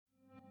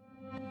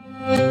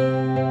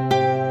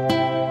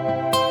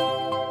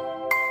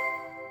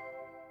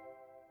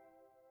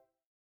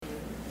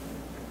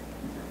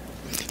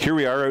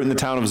we are out in the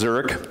town of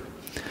Zurich,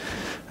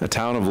 a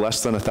town of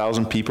less than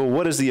 1,000 people.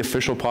 What is the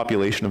official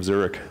population of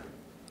Zurich?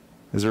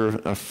 Is there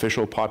an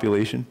official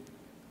population?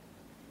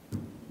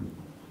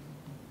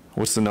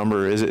 What's the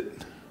number? Is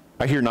it?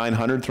 I hear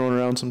 900 thrown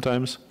around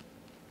sometimes.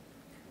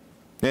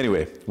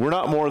 Anyway, we're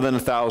not more than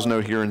 1,000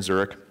 out here in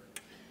Zurich.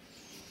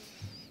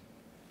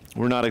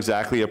 We're not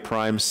exactly a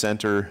prime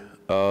center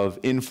of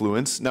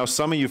influence. Now,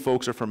 some of you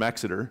folks are from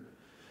Exeter.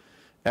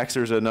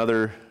 Exeter's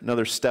another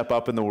step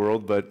up in the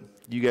world, but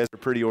you guys are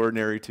pretty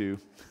ordinary too.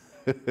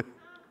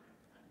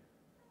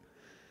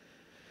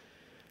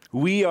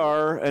 We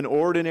are an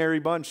ordinary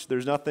bunch.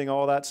 There's nothing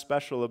all that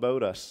special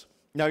about us.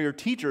 Now, your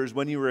teachers,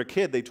 when you were a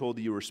kid, they told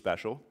you were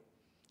special,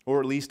 or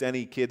at least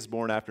any kids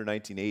born after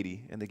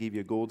 1980, and they gave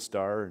you a gold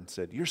star and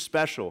said, you're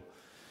special.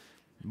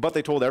 But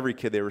they told every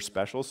kid they were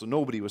special, so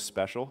nobody was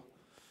special.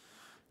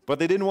 But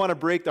they didn't want to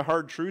break the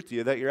hard truth to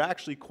you that you're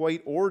actually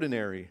quite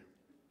ordinary.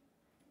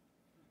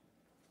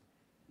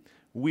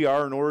 We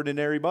are an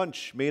ordinary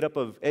bunch made up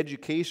of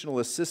educational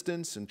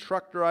assistants and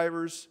truck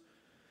drivers,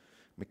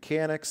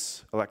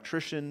 mechanics,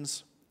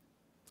 electricians,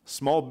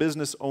 small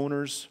business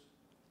owners.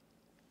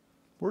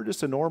 We're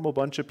just a normal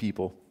bunch of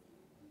people.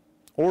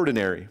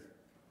 Ordinary.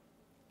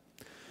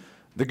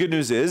 The good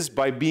news is,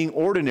 by being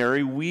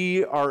ordinary,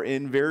 we are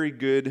in very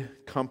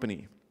good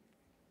company.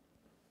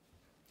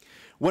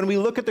 When we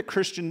look at the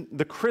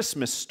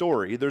Christmas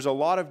story, there's a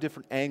lot of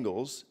different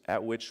angles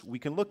at which we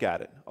can look at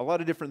it, a lot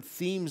of different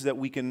themes that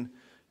we can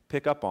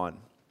pick up on.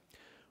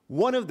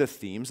 One of the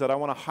themes that I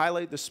want to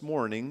highlight this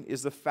morning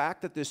is the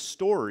fact that this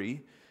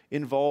story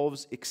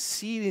involves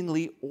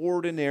exceedingly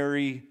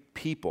ordinary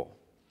people.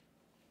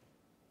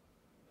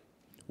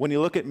 When you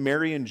look at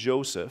Mary and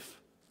Joseph,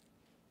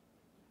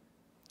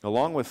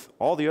 along with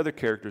all the other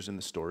characters in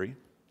the story,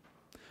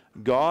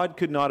 God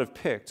could not have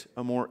picked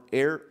a more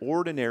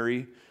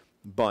ordinary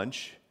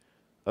bunch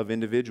of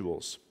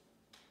individuals.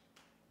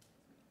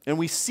 And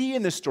we see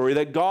in this story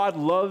that God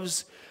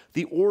loves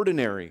the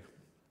ordinary.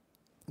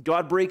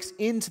 God breaks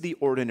into the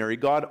ordinary.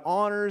 God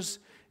honors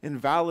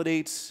and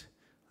validates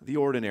the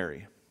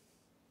ordinary.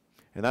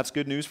 And that's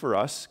good news for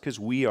us because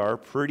we are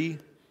pretty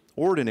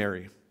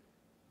ordinary.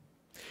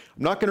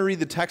 I'm not going to read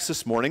the text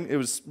this morning.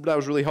 That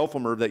was really helpful,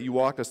 Merv, that you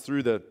walked us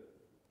through the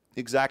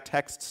exact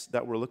texts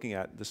that we're looking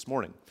at this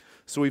morning.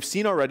 So we've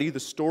seen already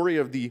the story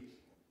of the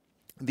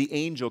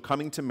angel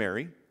coming to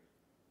Mary.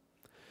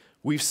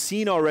 We've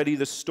seen already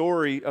the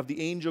story of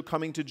the angel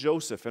coming to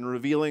Joseph and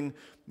revealing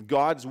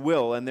God's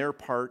will and their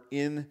part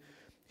in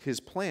his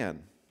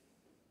plan.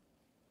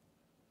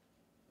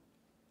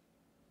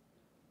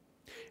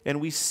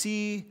 And we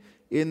see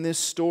in this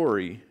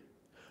story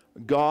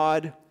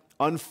God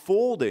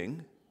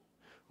unfolding,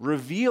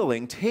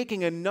 revealing,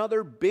 taking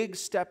another big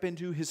step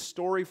into his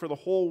story for the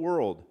whole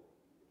world.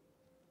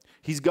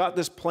 He's got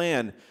this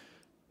plan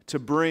to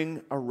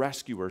bring a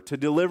rescuer, to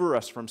deliver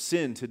us from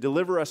sin, to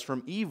deliver us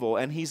from evil,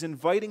 and he's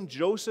inviting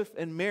Joseph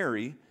and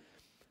Mary,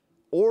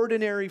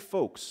 ordinary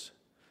folks,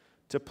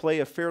 to play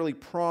a fairly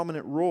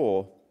prominent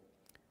role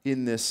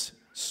in this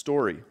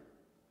story.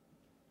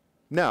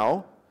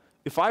 Now,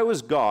 if I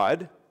was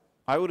God,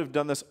 I would have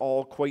done this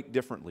all quite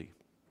differently.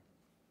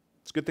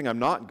 It's a good thing I'm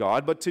not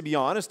God, but to be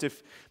honest,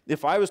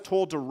 if I was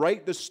told to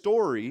write the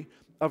story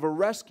of a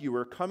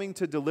rescuer coming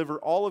to deliver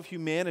all of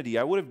humanity,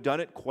 I would have done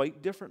it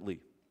quite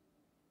differently.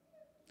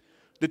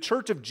 The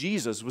Church of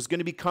Jesus was going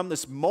to become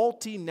this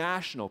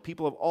multinational,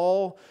 people of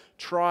all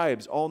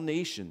tribes, all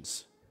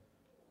nations.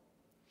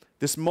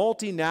 This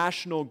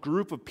multinational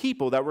group of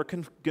people that were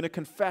going to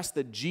confess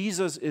that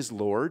Jesus is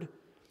Lord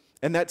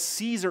and that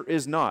Caesar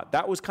is not.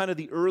 That was kind of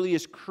the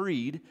earliest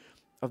creed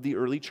of the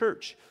early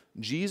church.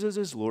 Jesus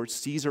is Lord,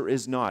 Caesar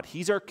is not.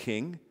 He's our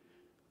king.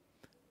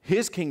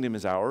 His kingdom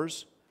is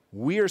ours.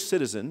 We are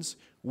citizens.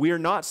 We are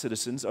not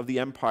citizens of the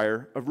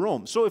empire of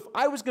Rome. So if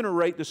I was going to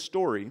write the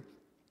story,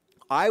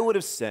 I would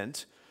have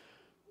sent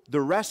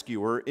the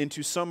rescuer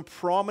into some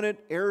prominent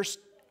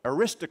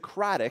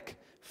aristocratic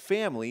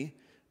family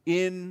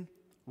in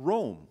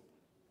Rome.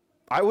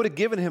 I would have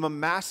given him a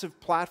massive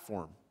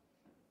platform.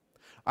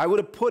 I would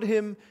have put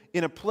him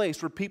in a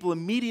place where people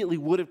immediately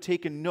would have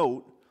taken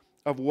note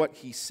of what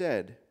he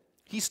said.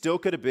 He still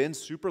could have been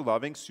super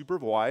loving, super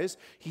wise.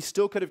 He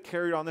still could have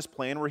carried on this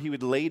plan where he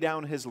would lay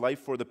down his life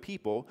for the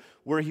people,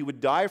 where he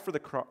would die for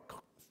the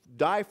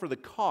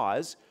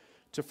cause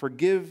to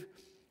forgive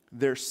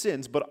their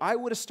sins. But I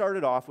would have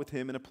started off with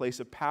him in a place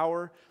of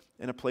power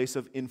and a place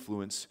of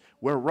influence,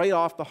 where right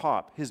off the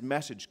hop, his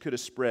message could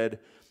have spread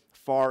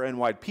far and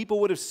wide.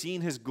 People would have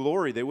seen his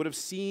glory. They would have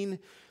seen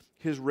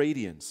his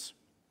radiance.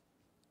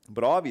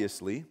 But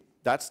obviously,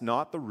 that's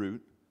not the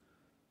route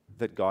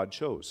that God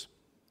chose.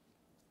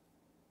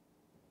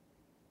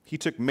 He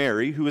took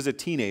Mary, who was a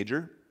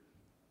teenager,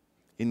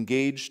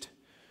 engaged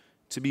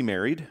to be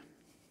married.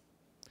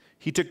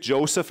 He took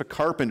Joseph, a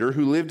carpenter,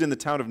 who lived in the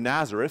town of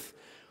Nazareth.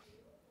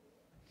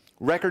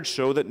 Records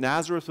show that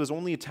Nazareth was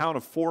only a town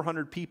of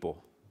 400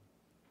 people.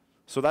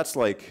 So that's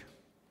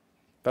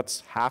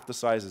half the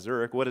size of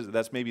Zurich. What is it?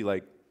 That's maybe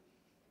like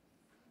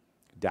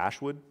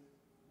Dashwood.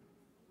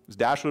 Is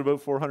Dashwood about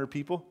 400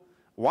 people?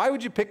 Why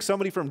would you pick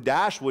somebody from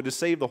Dashwood to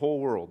save the whole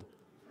world?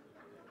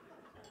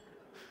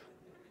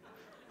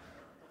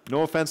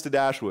 No offense to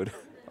Dashwood.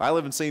 I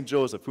live in St.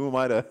 Joseph. Who am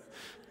I to...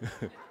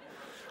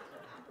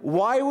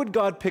 Why would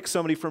God pick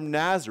somebody from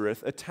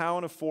Nazareth, a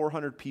town of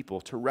 400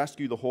 people, to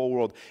rescue the whole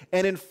world?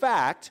 And in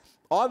fact,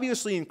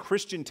 obviously in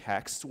Christian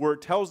texts where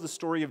it tells the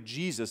story of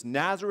Jesus,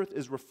 Nazareth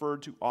is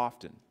referred to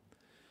often.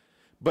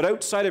 But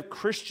outside of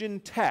Christian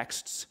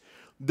texts,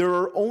 there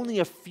are only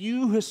a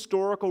few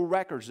historical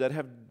records that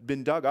have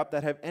been dug up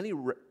that have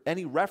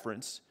any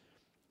reference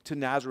to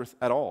Nazareth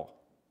at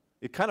all.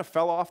 It kind of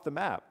fell off the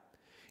map.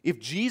 If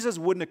Jesus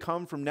wouldn't have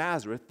come from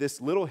Nazareth, this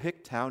little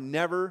hick town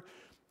never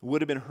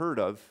would have been heard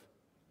of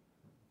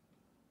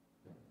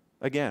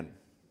again.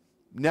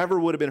 Never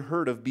would have been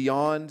heard of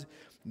beyond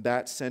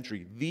that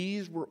century.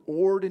 These were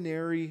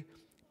ordinary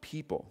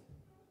people.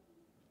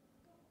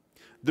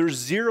 There's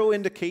zero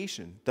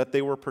indication that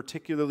they were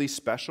particularly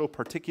special,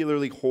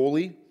 particularly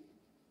holy.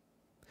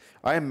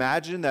 I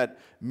imagine that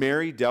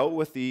Mary dealt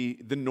with the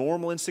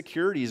normal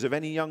insecurities of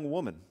any young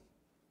woman.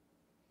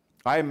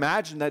 I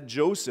imagine that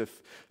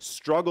Joseph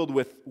struggled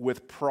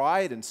with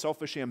pride and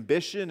selfish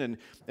ambition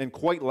and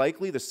quite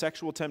likely the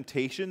sexual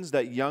temptations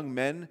that young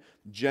men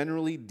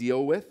generally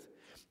deal with.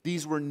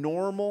 These were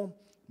normal,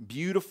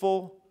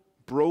 beautiful,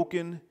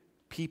 broken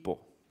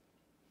people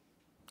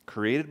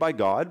created by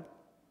God,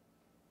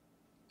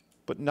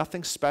 but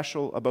nothing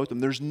special about them.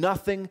 There's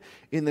nothing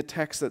in the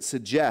text that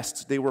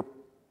suggests they were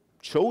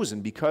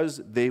chosen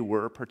because they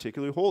were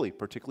particularly holy,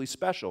 particularly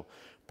special,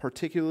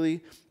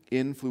 particularly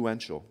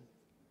influential.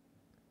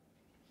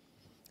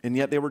 And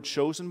yet they were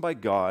chosen by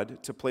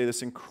God to play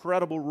this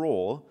incredible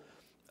role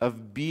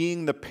of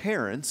being the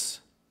parents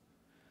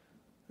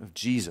of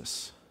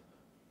Jesus.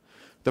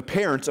 The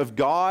parents of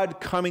God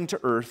coming to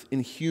earth in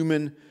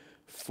human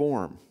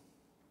form.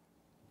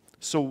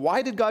 So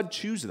why did God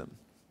choose them?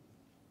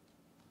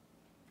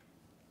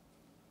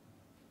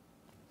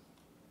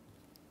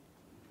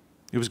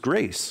 It was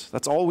grace.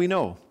 That's all we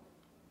know.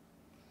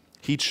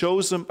 He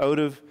chose them out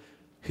of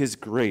His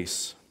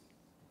grace.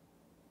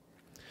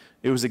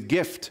 It was a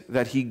gift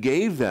that He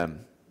gave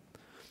them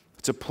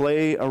to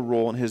play a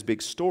role in His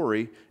big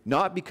story,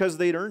 not because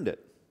they'd earned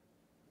it.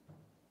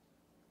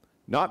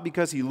 Not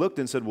because He looked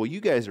and said, well, you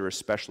guys are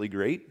especially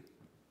great.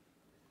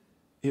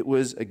 It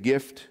was a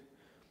gift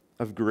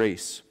of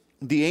grace.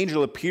 The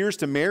angel appears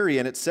to Mary,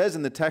 and it says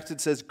in the text,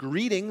 it says,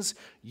 "Greetings,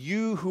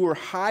 you who are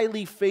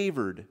highly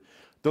favored.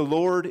 The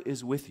Lord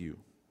is with you."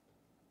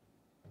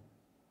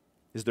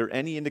 Is there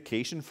any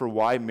indication for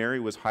why Mary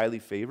was highly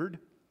favored?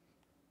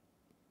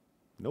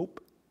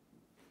 Nope.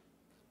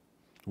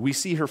 We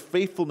see her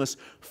faithfulness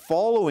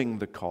following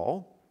the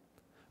call,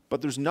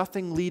 but there's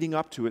nothing leading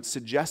up to it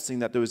suggesting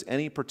that there was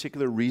any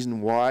particular reason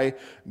why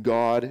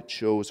God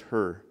chose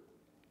her.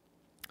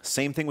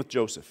 Same thing with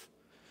Joseph.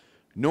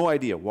 No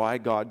idea why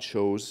God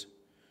chose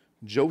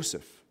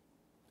Joseph.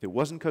 It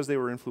wasn't because they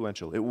were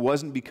influential. It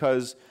wasn't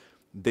because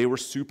they were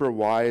super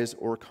wise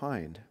or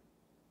kind.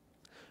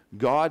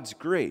 God's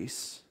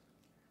grace,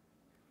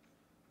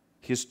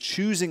 His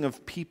choosing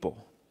of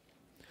people,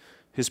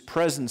 His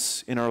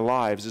presence in our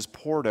lives is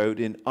poured out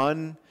in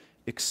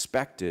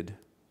unexpected,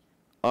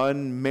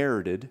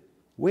 unmerited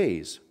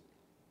ways.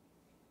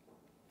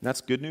 And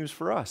that's good news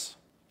for us.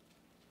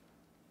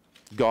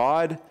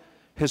 God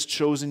has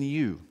chosen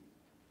you.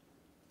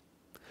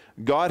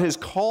 God has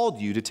called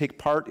you to take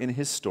part in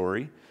His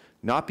story,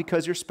 not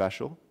because you're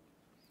special,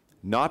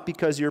 not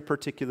because you're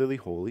particularly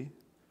holy,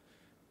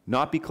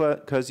 not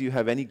because you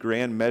have any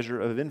grand measure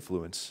of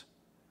influence.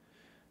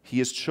 He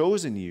has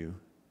chosen you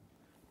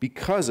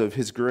because of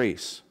His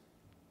grace.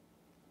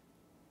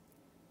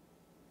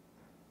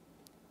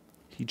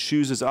 He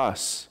chooses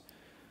us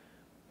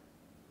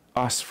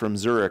from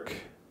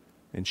Zurich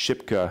and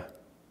Shipka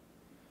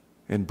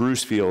and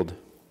Brucefield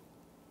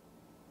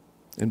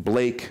and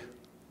Blake.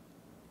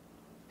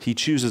 He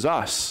chooses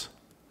us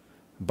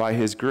by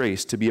His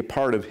grace to be a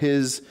part of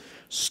His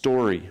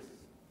story.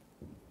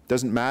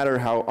 Doesn't matter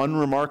how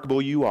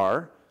unremarkable you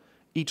are,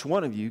 each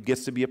one of you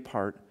gets to be a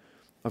part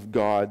of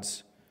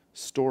God's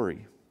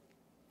story.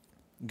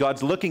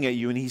 God's looking at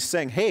you and He's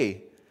saying,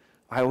 hey,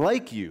 I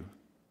like you.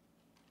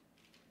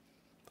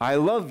 I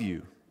love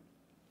you.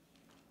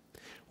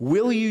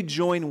 Will you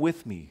join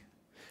with me?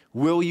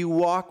 Will you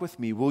walk with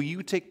me? Will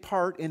you take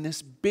part in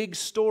this big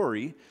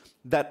story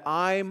that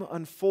I'm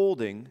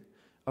unfolding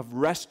of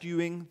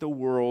rescuing the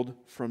world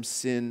from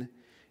sin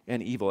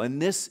and evil? And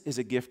this is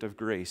a gift of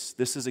grace.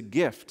 This is a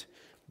gift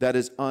that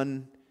is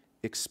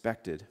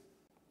unexpected.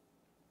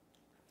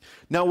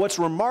 Now, what's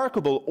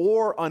remarkable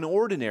or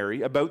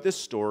unordinary about this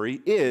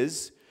story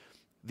is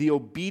the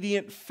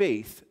obedient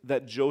faith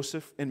that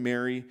Joseph and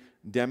Mary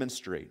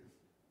demonstrate.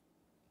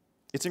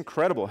 It's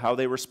incredible how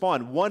they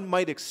respond. One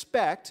might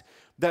expect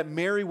that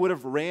Mary would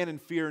have ran in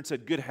fear and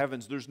said, good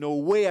heavens, there's no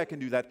way I can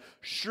do that.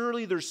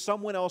 Surely there's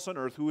someone else on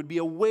earth who would be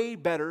a way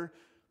better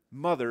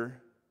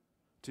mother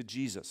to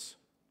Jesus.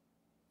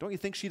 Don't you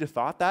think she'd have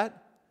thought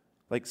that?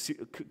 Like,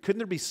 couldn't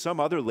there be some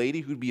other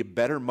lady who'd be a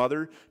better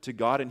mother to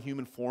God in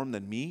human form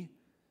than me?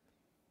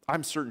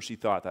 I'm certain she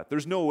thought that.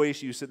 There's no way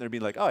she was sitting there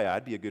being like, oh yeah,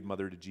 I'd be a good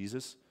mother to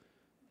Jesus.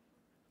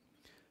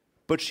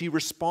 But she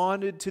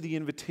responded to the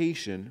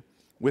invitation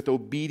with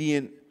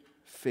obedient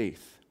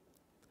faith.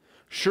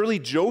 Surely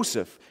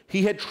Joseph,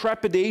 he had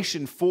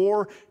trepidation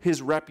for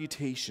his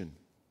reputation.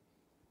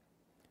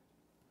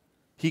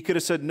 He could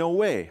have said, no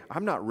way,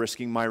 I'm not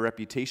risking my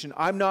reputation.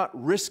 I'm not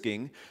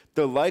risking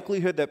the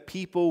likelihood that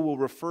people will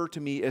refer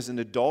to me as an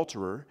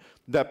adulterer,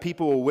 that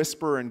people will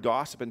whisper and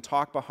gossip and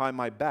talk behind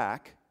my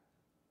back.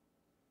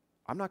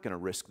 I'm not going to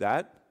risk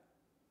that.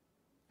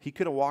 He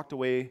could have walked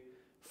away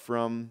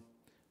from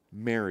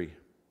Mary.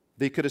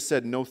 They could have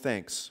said, no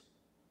thanks.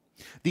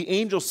 The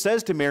angel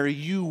says to Mary,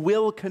 you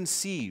will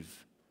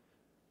conceive.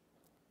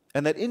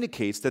 And that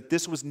indicates that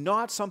this was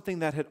not something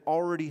that had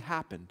already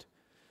happened.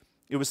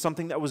 It was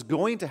something that was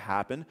going to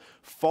happen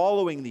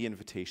following the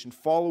invitation,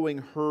 following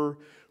her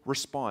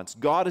response.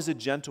 God is a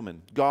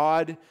gentleman.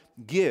 God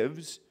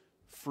gives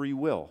free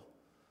will.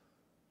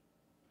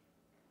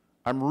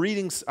 I'm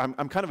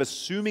kind of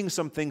assuming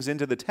some things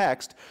into the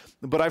text,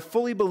 but I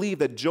fully believe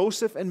that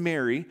Joseph and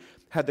Mary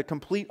had the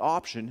complete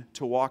option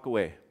to walk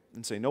away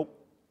and say, nope,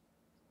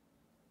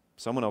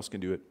 someone else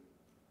can do it.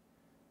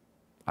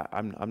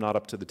 I'm not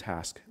up to the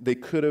task. They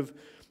could have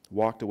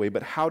walked away,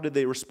 but how did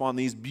they respond?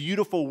 These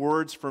beautiful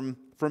words from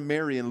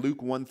Mary in Luke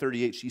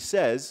 1:38. She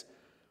says,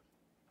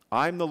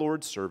 I'm the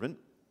Lord's servant.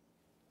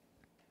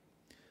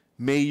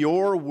 May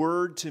your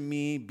word to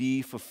me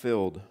be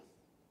fulfilled.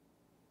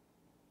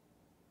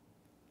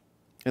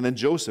 And then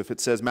Joseph, it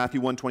says, Matthew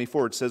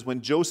 1:24, it says,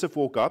 when Joseph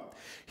woke up,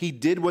 he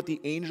did what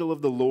the angel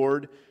of the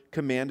Lord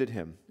commanded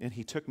him, and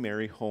he took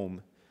Mary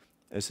home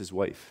as his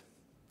wife.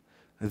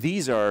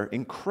 These are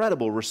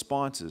incredible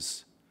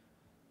responses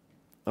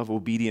of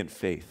obedient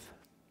faith.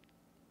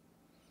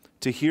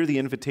 To hear the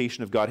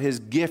invitation of God, his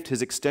gift,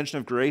 his extension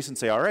of grace, and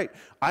say, all right,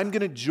 I'm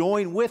going to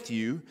join with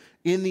you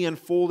in the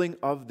unfolding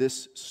of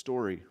this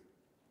story.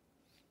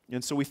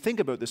 And so we think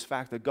about this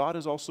fact that God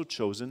has also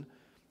chosen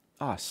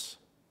us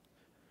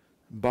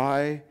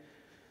by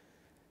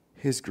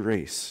his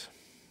grace.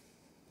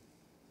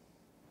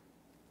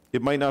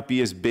 It might not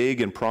be as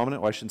big and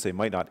prominent. Well, I shouldn't say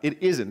might not.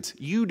 It isn't.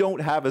 You don't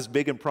have as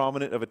big and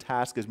prominent of a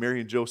task as Mary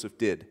and Joseph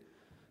did.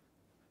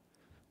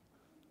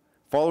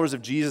 Followers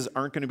of Jesus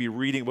aren't going to be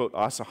reading about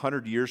us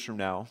 100 years from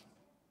now.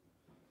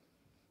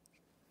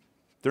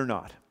 They're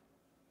not.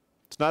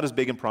 It's not as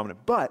big and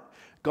prominent. But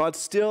God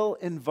still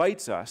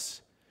invites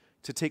us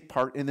to take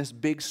part in this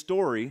big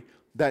story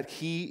that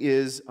he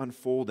is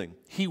unfolding.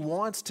 He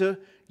wants to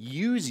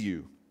use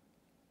you.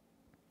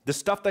 The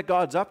stuff that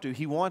God's up to,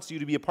 he wants you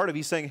to be a part of.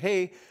 He's saying,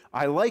 hey,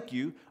 I like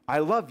you. I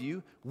love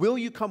you. Will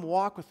you come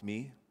walk with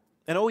me?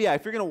 And oh yeah,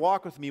 if you're going to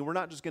walk with me, we're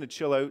not just going to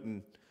chill out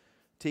and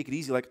take it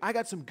easy. Like, I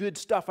got some good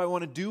stuff I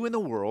want to do in the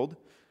world.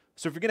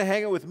 So if you're going to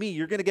hang out with me,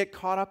 you're going to get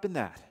caught up in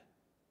that.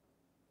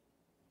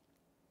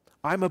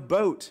 I'm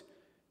about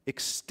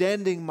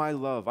extending my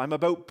love. I'm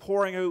about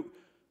pouring out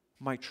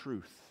my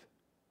truth.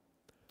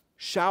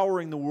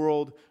 Showering the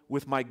world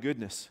with my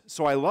goodness.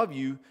 So I love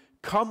you.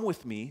 Come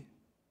with me.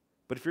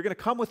 But if you're going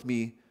to come with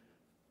me,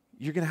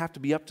 you're going to have to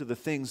be up to the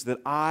things that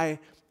I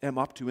am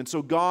up to. And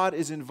so God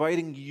is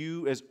inviting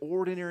you as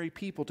ordinary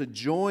people to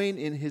join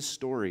in his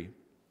story.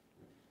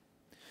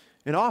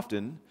 And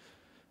often,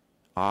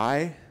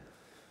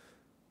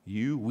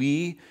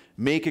 we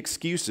make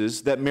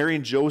excuses that Mary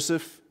and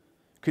Joseph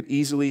could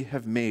easily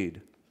have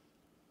made.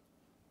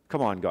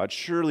 Come on, God,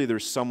 surely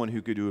there's someone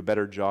who could do a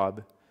better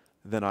job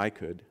than I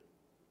could.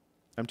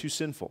 I'm too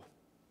sinful.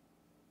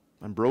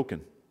 I'm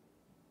broken.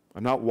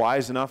 I'm not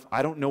wise enough.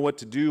 I don't know what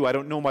to do. I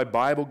don't know my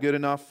Bible good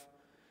enough.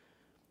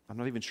 I'm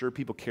not even sure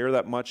people care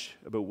that much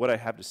about what I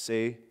have to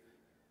say.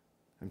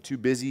 I'm too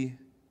busy.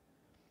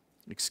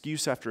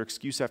 Excuse after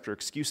excuse after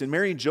excuse. And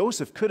Mary and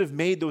Joseph could have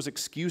made those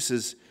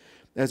excuses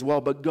as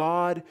well, but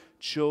God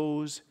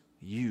chose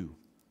you.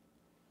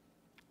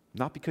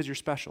 Not because you're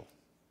special,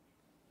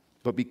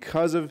 but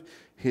because of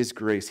his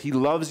grace. He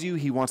loves you.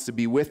 He wants to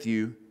be with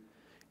you.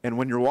 And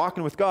when you're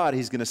walking with God,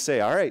 he's going to say,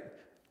 all right,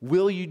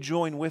 will you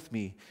join with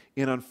me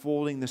in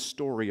unfolding the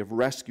story of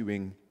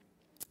rescuing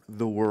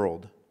the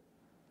world?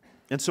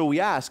 And so we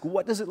ask,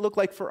 what does it look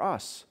like for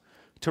us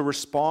to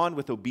respond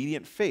with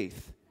obedient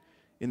faith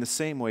in the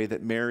same way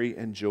that Mary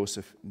and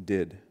Joseph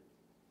did?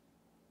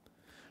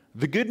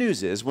 The good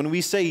news is, when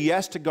we say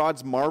yes to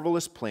God's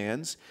marvelous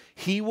plans,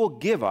 he will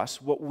give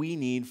us what we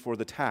need for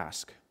the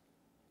task.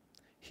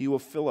 He will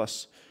fill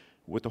us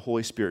with the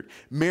Holy Spirit.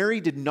 Mary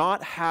did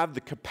not have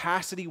the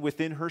capacity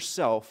within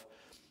herself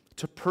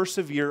to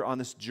persevere on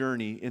this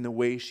journey in the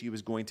way she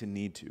was going to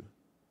need to.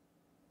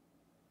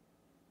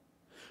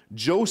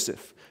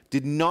 Joseph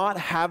did not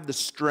have the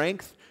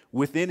strength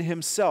within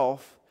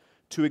himself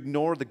to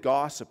ignore the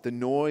gossip, the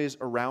noise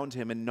around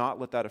him, and not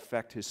let that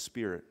affect his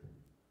spirit.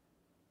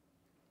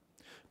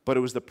 But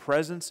it was the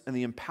presence and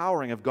the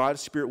empowering of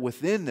God's Spirit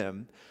within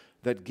them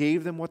that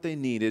gave them what they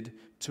needed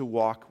to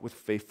walk with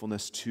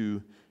faithfulness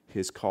to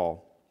his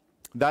call.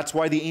 That's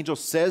why the angel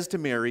says to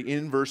Mary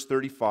in verse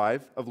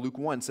 35 of Luke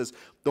 1, says,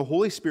 "The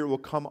Holy Spirit will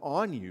come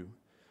on you,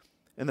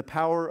 and the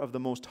power of the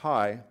Most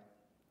High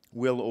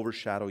will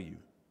overshadow you."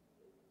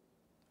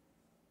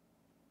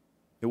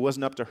 It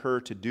wasn't up to her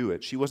to do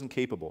it. She wasn't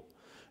capable.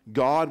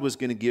 God was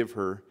going to give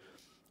her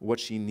what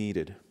she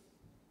needed.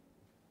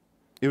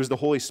 It was the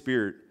Holy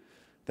Spirit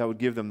that would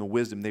give them the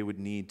wisdom they would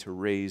need to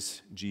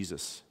raise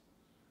Jesus.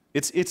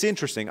 It's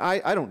interesting.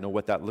 I don't know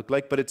what that looked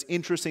like, but it's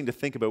interesting to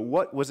think about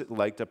what was it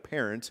like to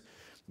parent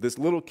this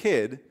little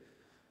kid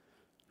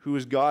who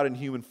is God in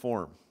human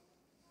form.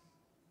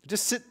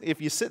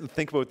 If you sit and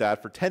think about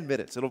that for 10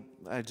 minutes, it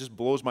just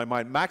blows my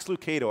mind. Max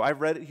Lucado,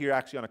 I've read it here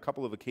actually on a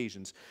couple of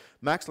occasions.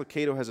 Max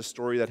Lucado has a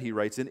story that he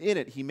writes, and in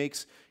it he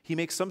makes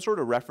some sort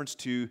of reference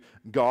to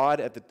God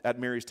at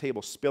Mary's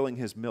table spilling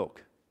his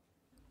milk.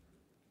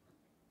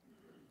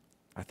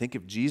 I think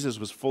if Jesus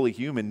was fully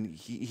human,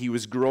 he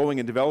was growing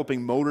and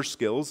developing motor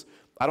skills.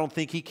 I don't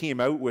think he came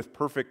out with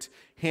perfect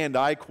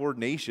hand-eye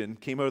coordination,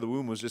 came out of the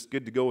womb, was just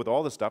good to go with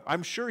all the stuff.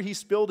 I'm sure he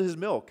spilled his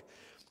milk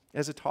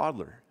as a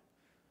toddler.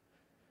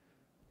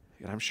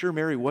 And I'm sure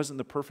Mary wasn't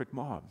the perfect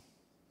mom.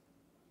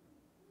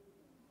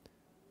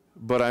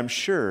 But I'm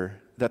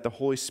sure that the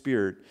Holy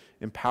Spirit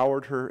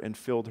empowered her and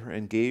filled her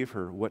and gave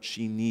her what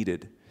she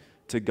needed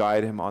to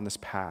guide him on this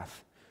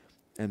path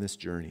and this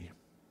journey.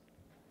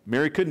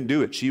 Mary couldn't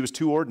do it. She was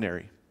too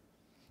ordinary.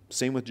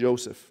 Same with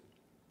Joseph.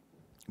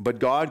 But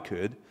God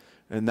could,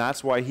 and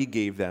that's why he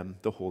gave them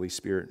the Holy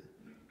Spirit.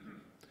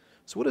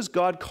 So what is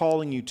God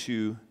calling you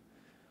to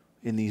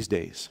in these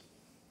days?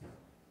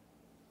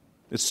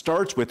 It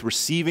starts with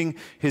receiving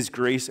his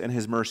grace and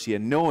his mercy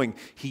and knowing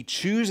he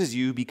chooses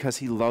you because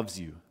he loves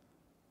you.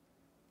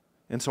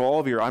 And so all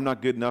of your, I'm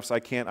not good enough, so I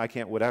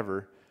can't,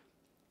 whatever,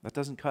 that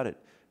doesn't cut it.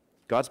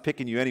 God's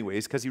picking you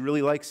anyways because he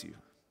really likes you.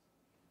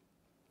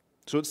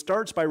 So it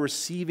starts by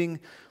receiving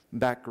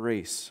that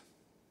grace.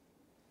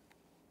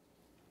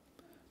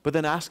 But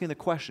then asking the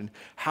question,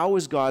 how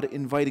is God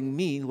inviting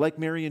me, like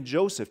Mary and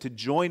Joseph, to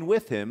join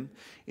with him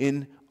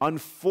in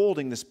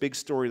unfolding this big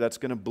story that's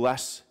going to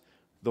bless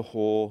the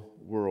whole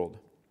world?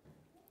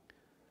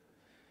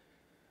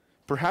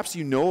 Perhaps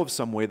you know of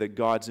some way that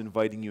God's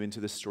inviting you into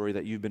this story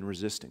that you've been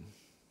resisting.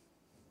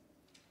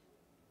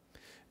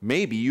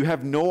 Maybe you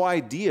have no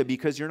idea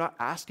because you're not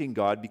asking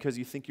God because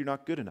you think you're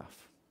not good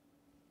enough.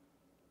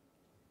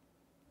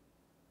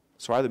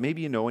 So either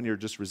maybe you know and you're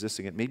just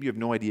resisting it. Maybe you have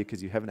no idea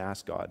because you haven't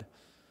asked God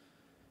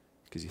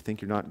because you think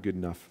you're not good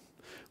enough.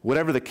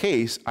 Whatever the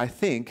case, I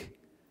think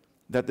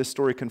that this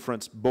story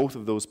confronts both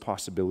of those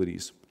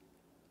possibilities.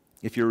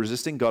 If you're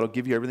resisting, God will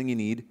give you everything you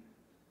need.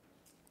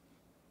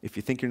 If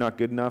you think you're not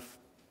good enough,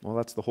 well,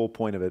 that's the whole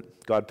point of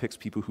it. God picks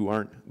people who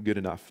aren't good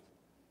enough.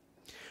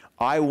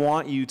 I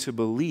want you to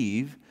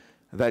believe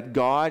that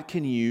God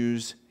can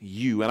use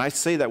you. And I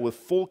say that with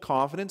full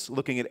confidence,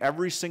 looking at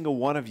every single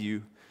one of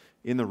you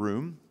in the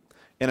room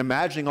and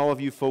imagining all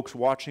of you folks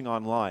watching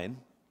online.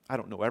 I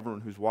don't know everyone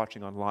who's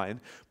watching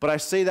online, but I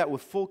say that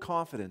with full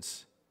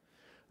confidence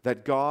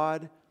that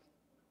God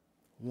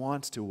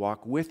wants to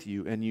walk with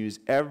you and use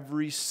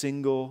every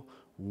single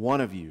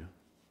one of you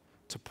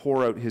to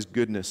pour out his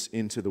goodness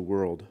into the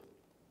world.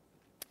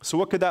 So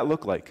what could that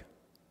look like?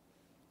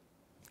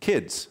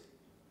 Kids.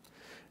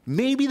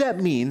 Maybe that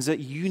means that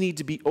you need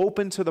to be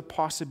open to the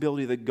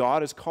possibility that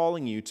God is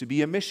calling you to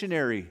be a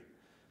missionary,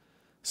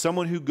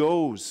 someone who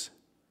goes,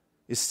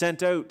 is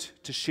sent out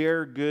to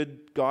share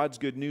God's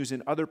good news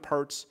in other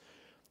parts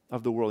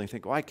of the world. And you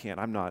think, oh, I can't,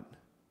 I'm not.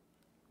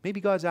 Maybe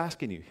God's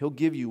asking you. He'll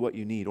give you what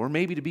you need. Or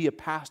maybe to be a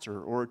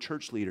pastor or a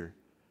church leader.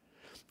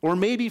 Or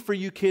maybe for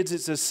you kids,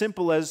 it's as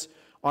simple as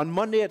on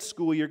Monday at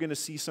school, you're going to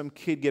see some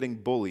kid getting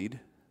bullied.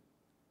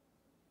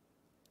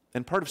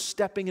 And part of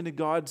stepping into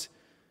God's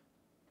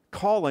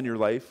call on your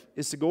life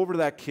is to go over to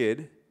that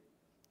kid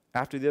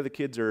after the other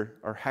kids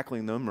are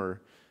heckling them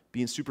or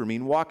being super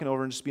mean, walking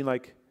over and just being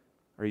like,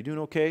 are you doing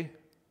okay?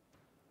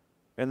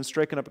 And then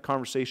striking up a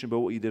conversation about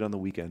what you did on the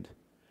weekend.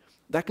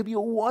 That could be a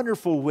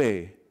wonderful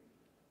way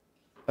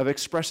of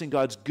expressing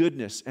God's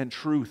goodness and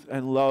truth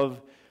and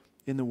love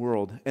in the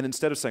world. And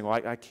instead of saying, well,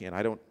 I can't,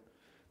 I don't,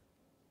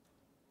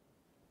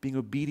 being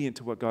obedient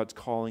to what God's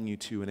calling you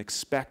to and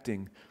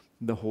expecting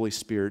the Holy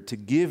Spirit to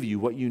give you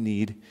what you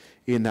need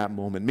in that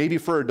moment. Maybe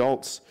for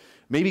adults,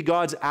 maybe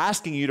God's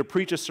asking you to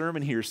preach a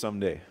sermon here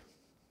someday.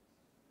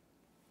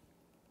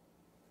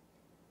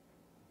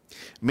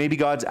 Maybe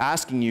God's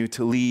asking you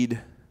to lead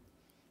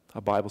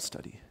a Bible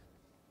study.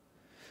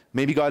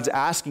 Maybe God's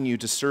asking you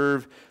to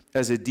serve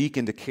as a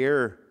deacon to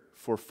care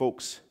for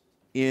folks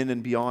in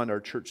and beyond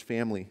our church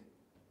family.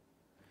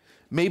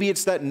 Maybe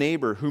it's that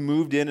neighbor who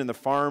moved in the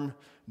farm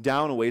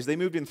down a ways. They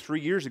moved in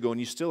 3 years ago and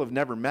you still have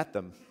never met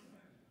them.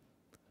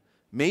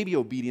 Maybe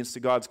obedience to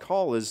God's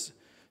call is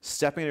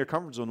stepping in your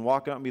comfort zone,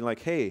 walking out and being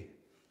like, hey,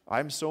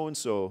 I'm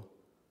so-and-so.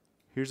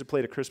 Here's a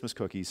plate of Christmas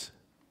cookies.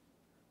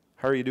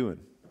 How are you doing?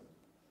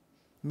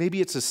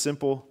 Maybe it's as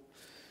simple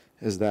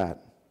as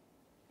that.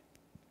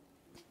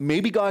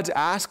 Maybe God's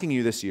asking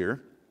you this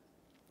year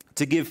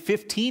to give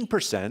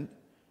 15%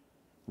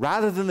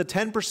 rather than the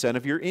 10%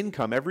 of your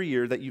income every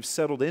year that you've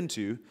settled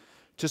into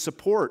to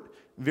support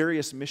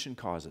various mission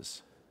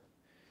causes.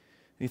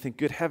 And you think,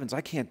 good heavens,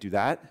 I can't do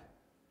that.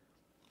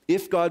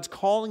 If God's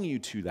calling you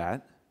to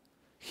that,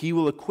 He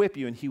will equip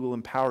you and He will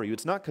empower you.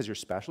 It's not because you're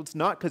special. It's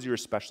not because you're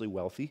especially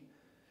wealthy.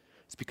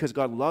 It's because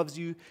God loves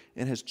you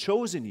and has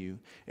chosen you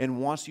and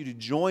wants you to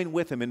join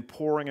with Him in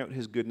pouring out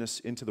His goodness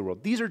into the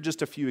world. These are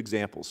just a few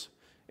examples.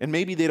 And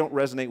maybe they don't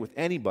resonate with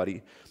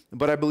anybody,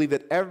 but I believe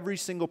that every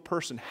single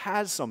person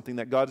has something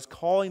that God is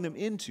calling them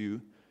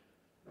into,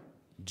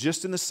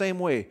 just in the same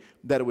way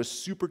that it was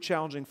super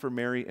challenging for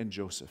Mary and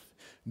Joseph.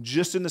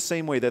 Just in the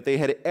same way that they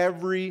had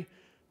every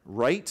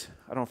right,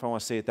 I don't know if I want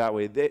to say it that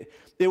way,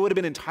 they would have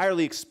been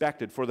entirely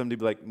expected for them to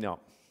be like, no,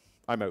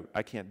 I'm out,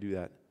 I can't do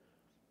that.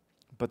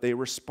 But they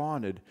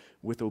responded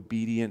with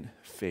obedient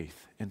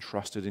faith and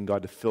trusted in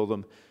God to fill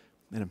them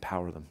and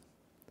empower them.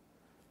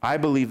 I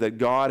believe that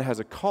God has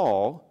a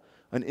call,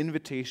 an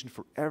invitation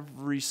for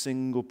every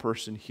single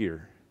person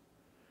here,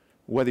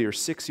 whether you're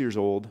 6 years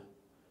old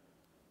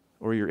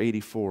or you're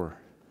 84.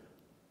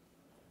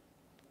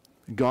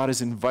 God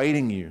is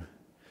inviting you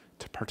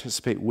to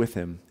participate with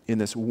Him in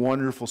this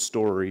wonderful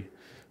story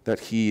that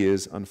He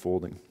is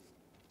unfolding.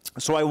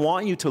 So I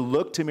want you to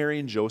look to Mary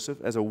and Joseph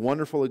as a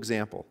wonderful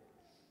example,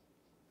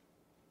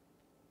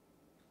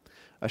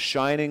 a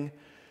shining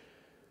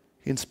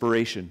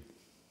inspiration.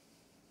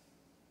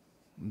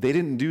 They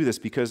didn't do this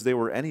because they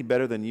were any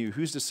better than you.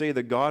 Who's to say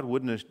that God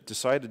wouldn't have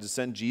decided to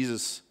send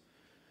Jesus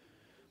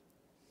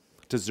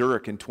to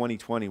Zurich in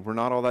 2020? We're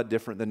not all that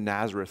different than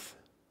Nazareth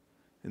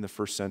in the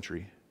first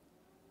century.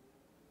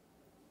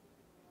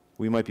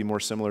 We might be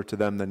more similar to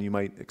them than you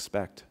might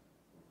expect.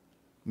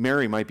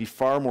 Mary might be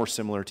far more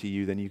similar to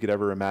you than you could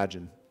ever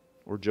imagine,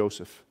 or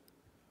Joseph.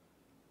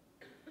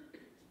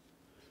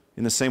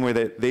 In the same way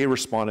that they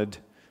responded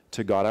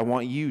to God, I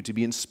want you to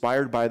be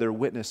inspired by their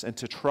witness and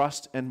to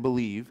trust and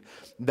believe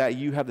that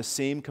you have the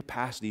same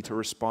capacity to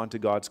respond to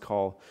God's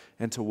call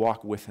and to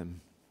walk with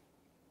Him.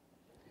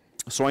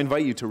 So I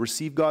invite you to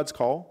receive God's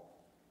call.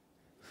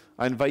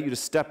 I invite you to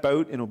step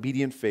out in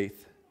obedient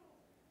faith.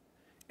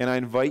 And I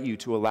invite you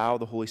to allow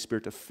the Holy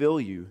Spirit to fill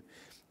you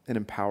and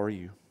empower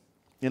you.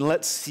 And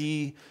let's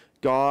see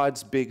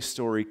God's big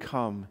story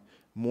come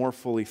more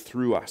fully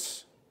through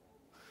us.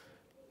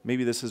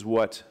 Maybe this is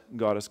what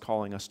God is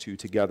calling us to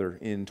together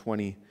in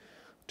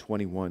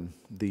 2021,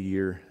 the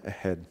year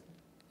ahead.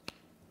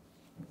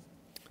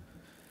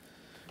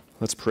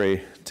 Let's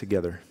pray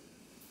together.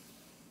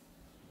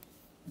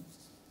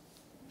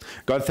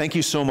 God, thank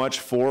you so much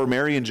for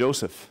Mary and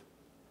Joseph,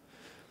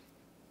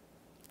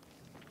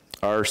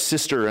 our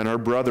sister and our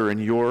brother in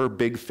your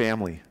big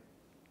family.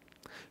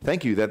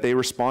 Thank you that they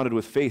responded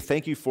with faith.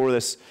 Thank you for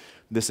this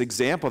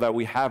example that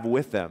we have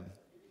with them.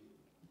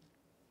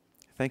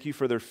 Thank you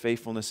for their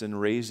faithfulness in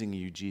raising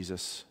you,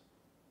 Jesus,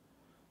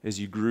 as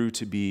you grew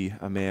to be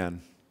a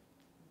man.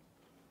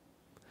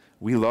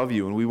 We love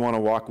you and we want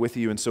to walk with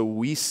you. And so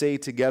we say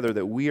together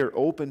that we are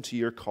open to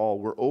your call.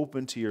 We're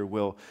open to your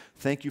will.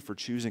 Thank you for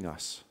choosing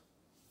us.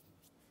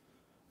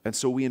 And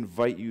so we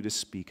invite you to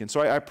speak. And so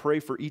I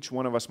pray for each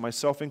one of us,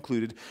 myself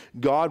included.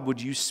 God,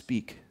 would you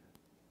speak?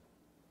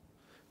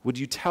 Would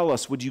you tell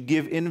us? Would you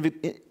give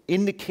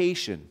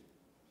indication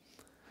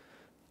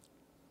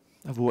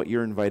of what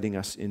you're inviting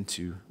us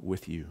into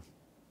with you?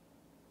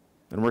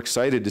 And we're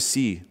excited to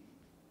see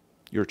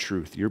your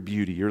truth, your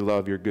beauty, your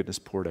love, your goodness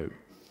poured out.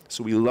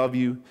 So we love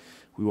you.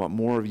 We want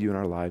more of you in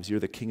our lives. You're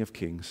the King of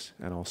Kings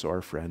and also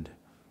our friend.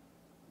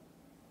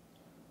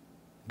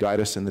 Guide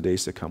us in the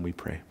days to come, we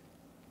pray.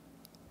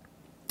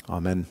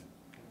 Amen.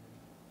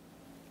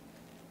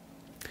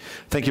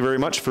 Thank you very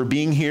much for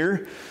being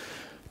here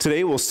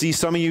today. We'll see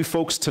some of you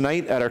folks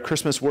tonight at our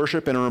Christmas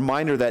worship, and a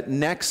reminder that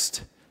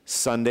next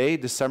Sunday,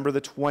 December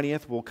the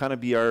 20th, will kind of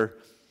be our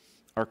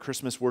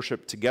Christmas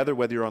worship together,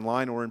 whether you're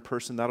online or in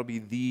person. That'll be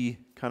the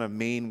kind of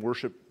main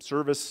worship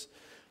service.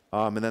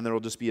 And then there will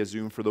just be a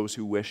Zoom for those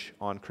who wish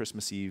on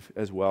Christmas Eve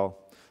as well.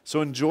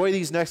 So enjoy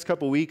these next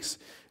couple weeks,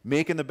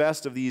 making the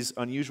best of these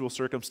unusual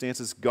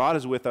circumstances. God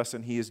is with us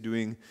and He is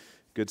doing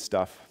good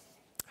stuff.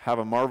 Have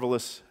a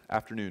marvelous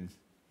afternoon.